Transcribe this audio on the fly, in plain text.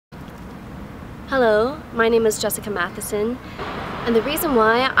Hello, my name is Jessica Matheson, and the reason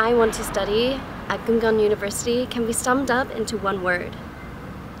why I want to study at Geumgang University can be summed up into one word: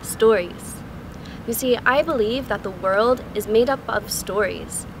 stories. You see, I believe that the world is made up of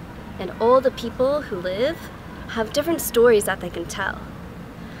stories, and all the people who live have different stories that they can tell.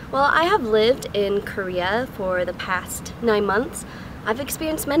 While I have lived in Korea for the past 9 months, I've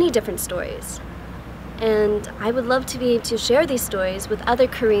experienced many different stories, and I would love to be able to share these stories with other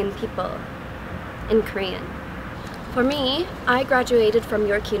Korean people in Korean. For me, I graduated from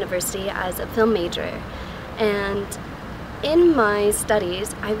York University as a film major, and in my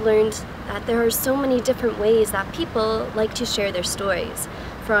studies, I've learned that there are so many different ways that people like to share their stories,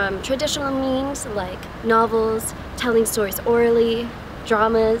 from traditional means like novels, telling stories orally,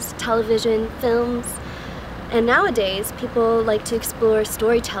 dramas, television, films, and nowadays people like to explore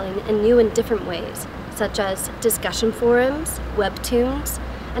storytelling in new and different ways, such as discussion forums, webtoons,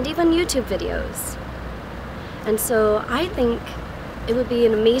 and even YouTube videos. And so I think it would be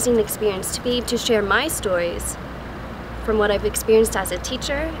an amazing experience to be able to share my stories from what I've experienced as a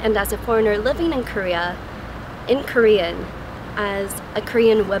teacher and as a foreigner living in Korea, in Korean, as a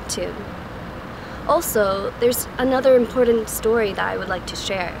Korean webtoon. Also, there's another important story that I would like to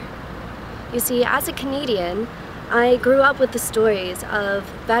share. You see, as a Canadian, I grew up with the stories of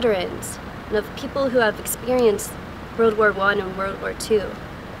veterans and of people who have experienced World War I and World War II.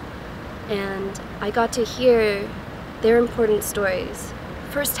 And I got to hear their important stories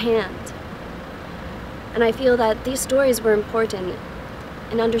firsthand. And I feel that these stories were important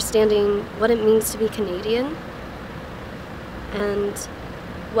in understanding what it means to be Canadian and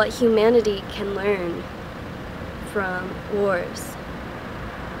what humanity can learn from wars.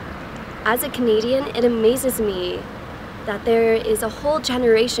 As a Canadian, it amazes me that there is a whole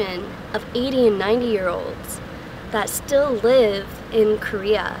generation of 80 and 90-year-olds that still live in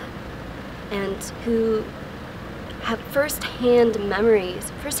Korea and who have first-hand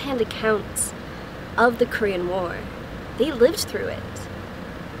memories, first-hand accounts of the Korean War. They lived through it.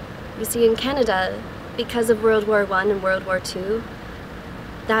 You see, in Canada, because of World War I and World War II,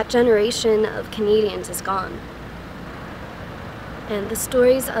 that generation of Canadians is gone. And the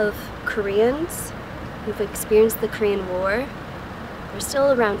stories of Koreans who've experienced the Korean War are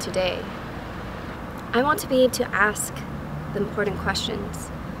still around today. I want to be able to ask the important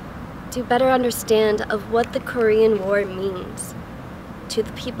questions, to better understand of what the Korean War means to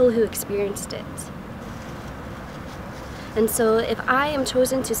the people who experienced it. And so if I am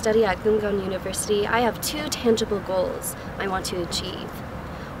chosen to study at Geumgang University, I have 2 tangible goals I want to achieve.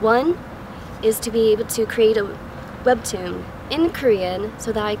 One is to be able to create a webtoon in Korean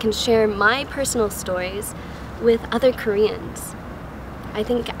so that I can share my personal stories with other Koreans. I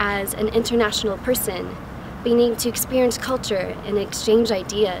think as an international person, being able to experience culture and exchange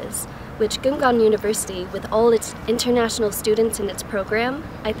ideas, which Geumgang University, with all its international students in its program,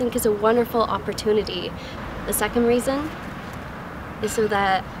 I think is a wonderful opportunity. The second reason is so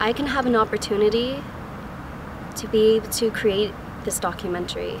that I can have an opportunity to be able to create this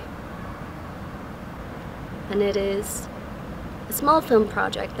documentary. And it is a small film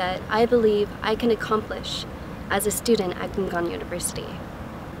project that I believe I can accomplish as a student at Geumgang University.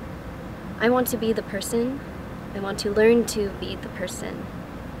 I want to be the person, I want to learn to be the person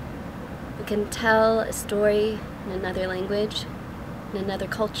who can tell a story in another language, in another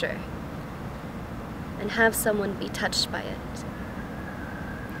culture, and have someone be touched by it,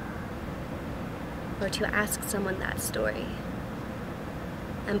 or to ask someone that story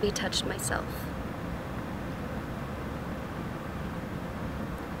and be touched myself.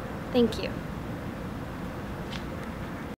 Thank you.